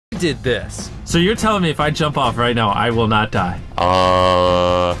did this. So you're telling me if I jump off right now, I will not die?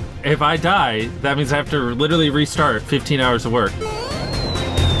 If I die, that means I have to literally restart 15 hours of work.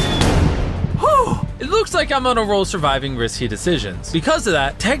 It looks like I'm on a roll surviving risky decisions. Because of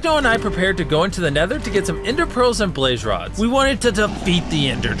that, Techno and I prepared to go into the Nether to get some Ender Pearls and Blaze Rods. We wanted to defeat the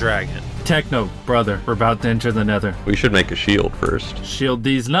Ender Dragon. Techno, brother, we're about to enter the Nether. We should make a shield first. Shield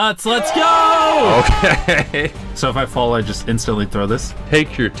these nuts, let's go! Okay. So if I fall, I just instantly throw this?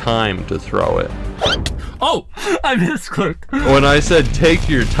 Take your time to throw it. Oh, I misclicked. When I said take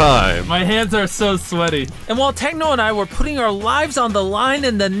your time. My hands are so sweaty. And while Techno and I were putting our lives on the line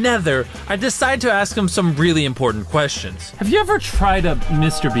in the Nether, I decided to ask him some really important questions. Have you ever tried a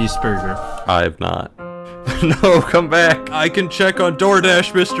MrBeast burger? I have not. No, come back. I can check on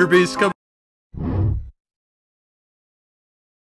DoorDash, MrBeast. Come